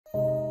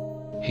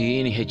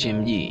Hii ni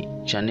HMG,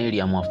 chaneli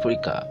ya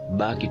Mwafrika,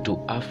 Back to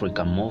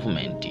Africa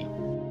Movement.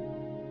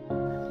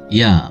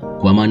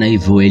 Kwa maana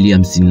hivyo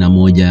Alliens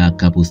 51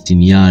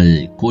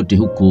 Capustinial kote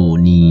huko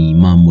ni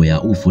mambo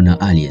ya UFO na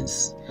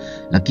aliens.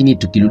 Lakini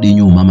tukirudi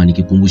nyuma ama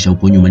nikikumbusha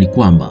huko nyuma ni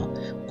kwamba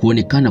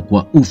kuonekana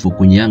kwa UFO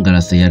kwenye anga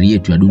la sayari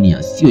yetu ya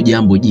dunia sio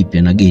jambo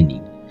jipya na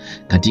geni.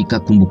 Katika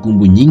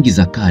kumbukumbu nyingi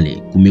za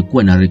kale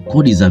kumekuwa na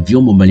rekodi za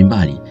vyombo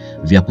mbalimbali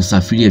vya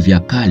kusafiria vya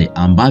kale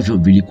ambavyo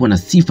vilikuwa na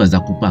sifa za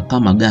kupaa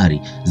kama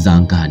gari za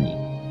angani,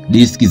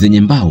 diski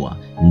zenye mbawa,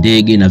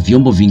 ndege na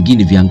vyombo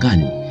vingine vya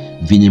angani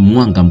vyenye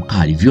mwanga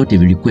mkali, vyote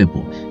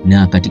vilikuwepo.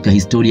 Na katika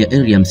historia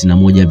Alliens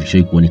 51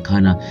 vishawahi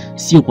kuonekana,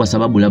 sio kwa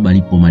sababu labda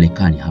lipo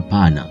Marekani,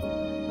 hapana,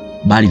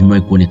 bali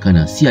vimewahi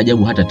kuonekana. Si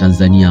ajabu hata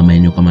Tanzania,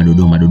 maeneo kama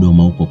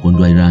Dodoma huko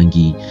Kondoa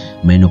Irangi,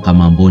 maeneo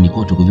kama Amboni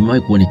kote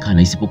vimewahi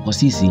kuonekana, isipokuwa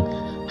sisi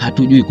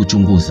hatujui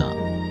kuchunguza.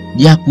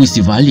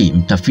 Jacques Vallée,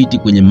 mtafiti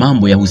kwenye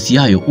mambo ya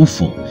husiayo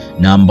UFO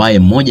na ambaye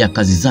moja ya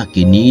kazi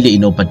zake ni ile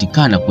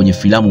inayopatikana kwenye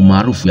filamu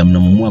maarufu ya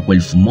mnamo mwaka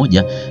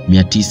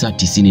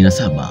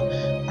 1997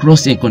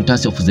 Close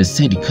Encounters of the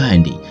Said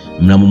Kind.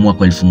 Mnamo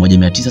mwaka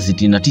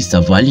 1969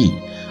 Vallée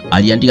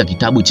aliandika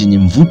kitabu chenye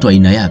mvuto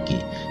aina yake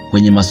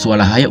kwenye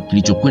masuala hayo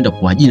kilichokwenda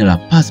kwa jina la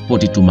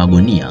Passport to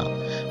Magonia.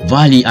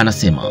 Vallée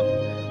anasema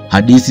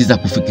hadithi za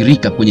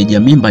kufikirika kwenye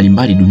jamii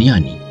mbalimbali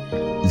duniani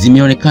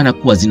zimeonekana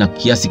kuwa zina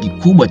kiasi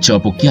kikubwa cha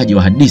wapokeaji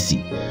wa hadithi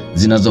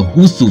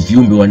zinazohusu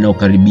viumbe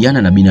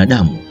wanaokaribiana na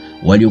binadamu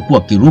waliokuwa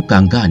wakiruka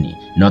angani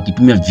na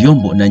wakitumia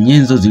vyombo na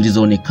nyenzo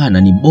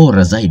zilizoonekana ni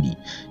bora zaidi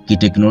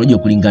kiteknolojia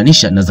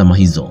kulinganisha na zama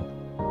hizo.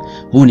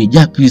 Huu ni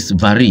Jacques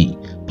Vallée,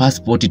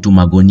 Passport to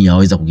Magonia.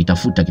 Waweza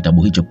kukitafuta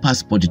kitabu hicho,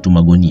 Passport to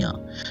Magonia.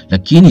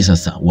 Lakini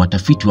sasa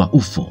watafiti wa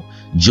UFO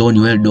John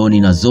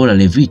Weldon na Zola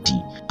Levitt,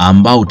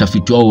 ambao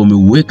utafiti wao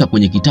wameuweka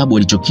kwenye kitabu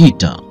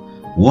walichokiita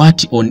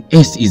What on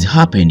Earth is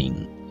Happening,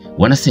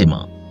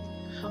 wanasema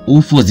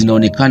UFO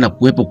zinaonekana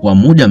kuwepo kwa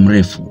muda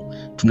mrefu.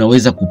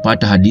 Tunaweza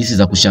kupata hadithi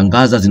za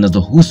kushangaza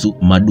zinazohusu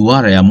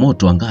maduara ya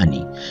moto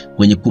angani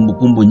kwenye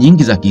kumbukumbu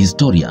nyingi za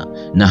kihistoria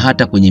na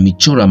hata kwenye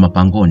michoro ya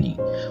mapangoni,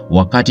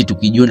 wakati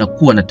tukijiona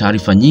kuwa na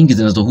taarifa nyingi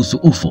zinazohusu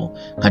UFO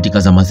katika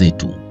zama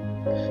zetu.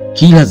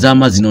 Kila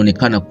zama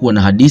zinaonekana kuwa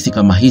na hadithi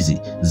kama hizi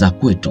za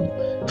kwetu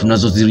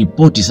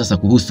tunazoziripoti sasa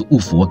kuhusu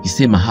UFO,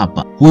 wakisema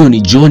hapa. Huyo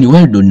ni John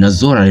Weldon na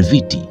Zola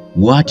Levitt,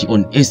 What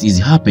on Earth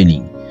is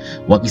Happening,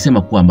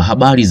 wakisema kwamba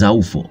habari za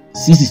UFO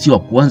sisi sio wa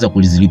kuanza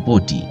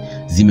kuliziripoti,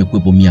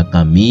 zimekuwepo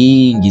miaka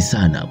mingi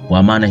sana,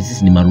 kwa maana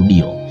sisi ni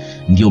marudio.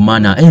 Ndio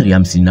maana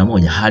Alliens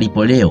 51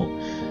 halipo leo,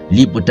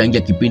 lipo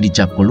tangia kipindi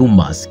cha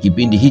Columbus,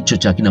 kipindi hicho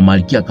cha kina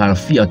Malkia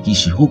Karafia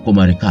akiishi huko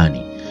Marekani.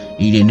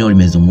 Ile eneo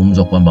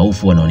limezungumzwa kwamba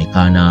UFO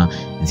wanaonekana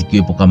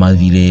zikiwepo kama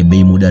vile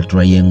Bermuda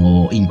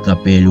Triangle,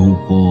 Inkapel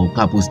huko,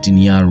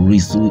 Capustinial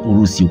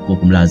Urusi huko,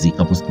 kumlazi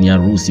Capustinial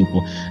Urusi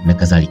huko na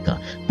kadhalika.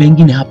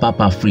 Pengine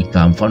hapa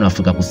Afrika, mfano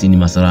Afrika Kusini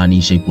masalani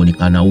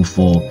ishaikuonekana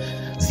UFO,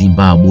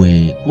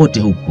 Zimbabwe, kote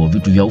huko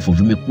vitu vya UFO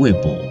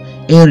vimekuwepo.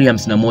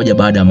 Alliens 51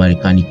 baada ya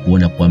Marekani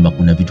kuona kwamba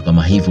kuna vitu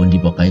kama hivyo,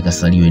 ndipo akaweka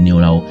salio eneo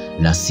lao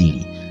la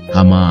siri.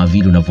 Kama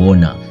vile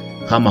unavyoona,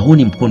 kama huu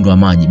ni mkondo wa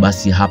maji,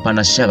 basi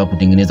hapana shaka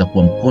kutengeneza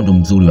kuwa mkondo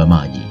mzuri wa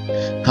maji.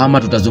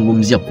 Kama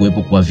tutazungumzia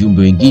kuwepo kwa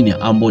viumbe wengine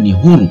ambao ni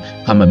huru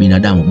kama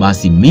binadamu,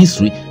 basi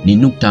Misri ni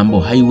nukta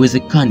ambayo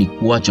haiwezekani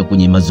kuachwa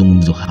kwenye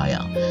mazungumzo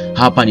haya.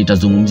 Hapa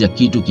nitazungumzia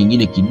kitu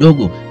kingine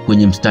kidogo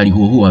kwenye mstari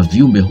huo wa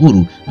viumbe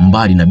huru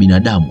mbali na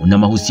binadamu na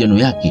mahusiano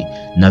yake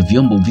na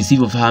vyombo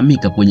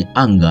visivyofahamika kwenye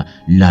anga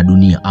la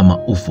dunia ama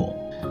UFO.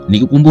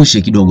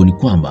 Nikikumbushe kidogo ni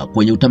kwamba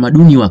kwenye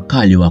utamaduni wa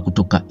kale wa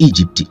kutoka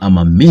Egypt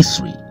ama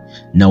Misri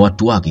na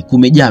watu wake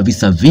kumejaa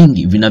visa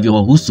vingi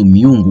vinavyowahusu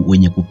miungu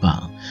wenye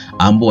kupaa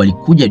ambao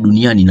walikuja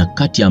duniani, na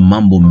kati ya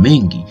mambo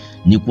mengi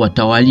ni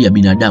kuwatawalia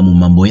binadamu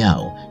mambo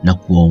yao na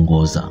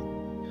kuongoza.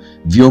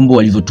 Vyombo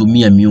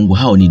walivyotumia miungu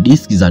hao ni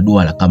diski za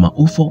duara kama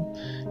UFO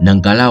na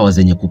ngalawa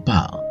zenye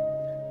kupaa.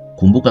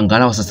 Kumbuka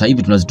ngalawa sasa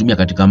hivi tunazitumia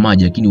katika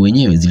maji, lakini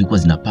wenyewe zilikuwa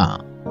zinapaa,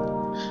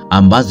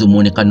 ambazo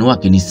muonekano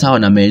wake ni sawa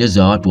na maelezo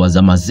ya watu wa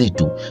zama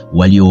zetu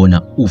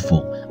walioona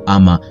UFO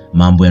ama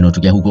mambo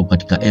yanayotokea huko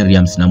katika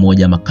Alliens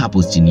 51 ama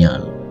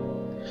Capustinial.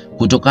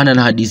 Kutokana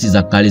na hadithi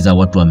za kale za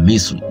watu wa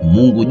Misri,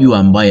 Mungu jua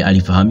ambaye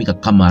alifahamika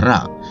kama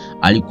Ra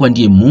alikuwa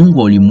ndiye Mungu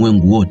wa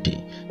ulimwengu wote,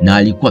 na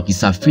alikuwa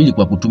akisafiri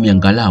kwa kutumia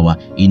ngalawa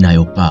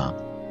inayopaa.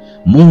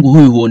 Mungu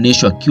huyu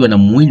huoneshwa akiwa na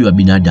mwili wa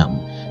binadamu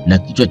na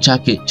kichwa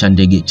chake cha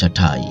ndege cha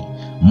tai.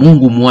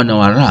 Mungu mwana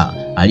wa Ra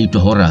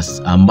aliitwa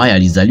Horus, ambaye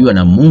alizaliwa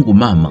na Mungu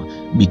mama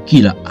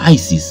Bikira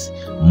Isis.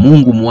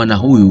 Mungu mwana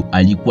huyu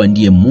alikuwa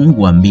ndiye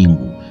Mungu wa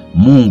mbingu,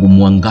 Mungu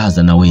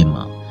mwangaza na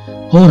wema.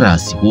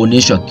 Horus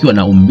huoneshwa akiwa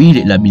na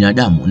umbile la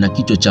binadamu na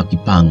kichwa cha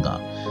kipanga.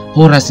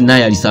 Horus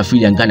naye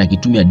alisafiri angani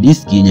akitumia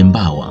diski yenye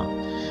mbawa.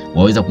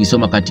 Waweza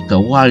kuisoma katika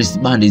Wallace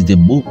Bundy's The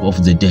Book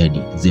of the Dead,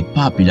 The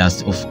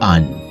Papyrus of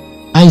An.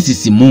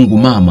 Isis, Mungu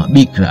mama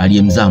Bikira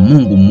aliyemzaa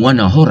Mungu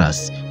mwana wa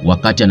Horus,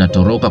 wakati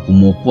anatoroka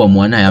kumuokoa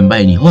mwanae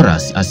ambaye ni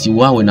Horus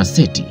asiuawe na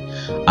Seti,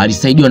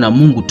 alisaidiwa na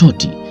Mungu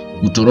Toti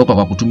kutoroka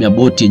kwa kutumia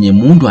boti yenye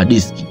muundo wa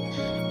diski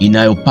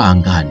inayopaa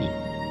angani.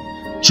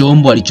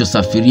 Chombo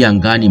alichosafiria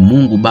angani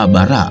Mungu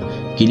Baba Ra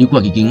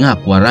kilikuwa kiking'aa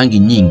kwa rangi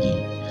nyingi,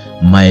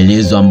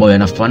 maelezo ambayo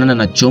yanafanana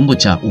na chombo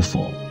cha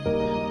UFO.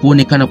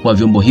 Kuonekana kwa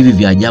vyombo hivi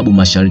vya ajabu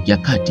Mashariki ya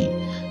Kati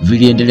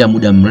viliendelea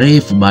muda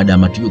mrefu baada ya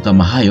matukio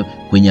kama hayo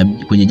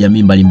kwenye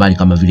jamii mbalimbali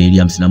kama vile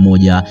ile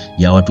 51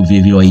 ya watu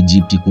vile wa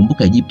Egypt.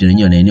 Kumbuka Egypt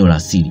wenyewe na eneo la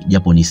siri,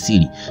 japo ni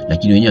siri,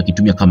 lakini wenyewe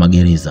wakitumia kama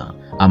gereza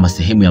ama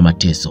sehemu ya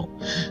mateso.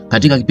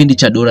 Katika kipindi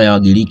cha dola ya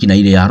Wagiriki na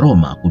ile ya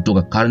Roma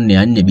kutoka karne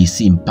ya 4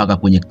 BC mpaka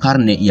kwenye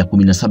karne ya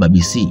 17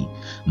 BC,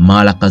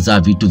 mara kadhaa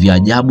vitu vya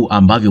ajabu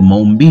ambavyo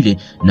maumbile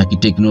na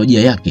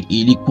kiteknolojia yake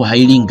ilikuwa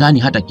hailingani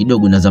hata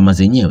kidogo na zama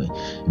zenyewe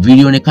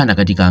vilionekana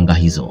katika anga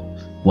hizo.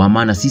 Kwa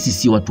maana sisi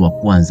si watu wa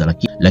kwanza,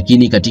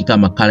 lakini katika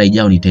makala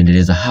ijayo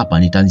nitaendeleza hapa.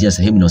 Nitaanzia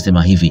sehemu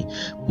inayosema hivi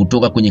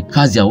kutoka kwenye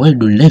kazi ya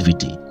Weldon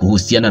Levitt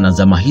kuhusiana na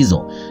zama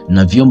hizo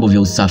na vyombo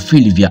vya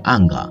usafiri vya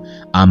anga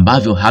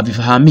ambavyo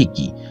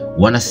havifahamiki.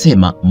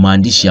 Wanasema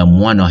maandishi ya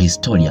mwana wa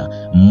historia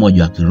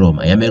mmoja wa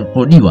Kiroma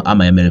yamerekodiwa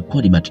ama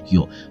yamerekodi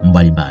matukio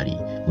mbalimbali.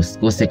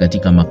 Usikose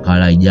katika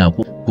makala ijayo.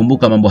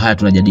 Kumbuka mambo haya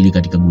tunajadili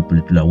katika grupu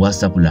letu la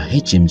WhatsApp la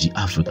HMG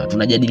Africa.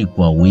 Tunajadili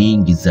kwa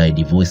wingi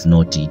zaidi, voice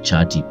note,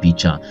 chati,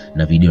 picha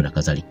na video na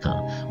kadhalika.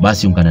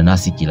 Basi ungana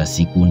nasi kila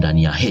siku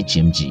ndani ya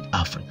HMG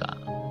Africa.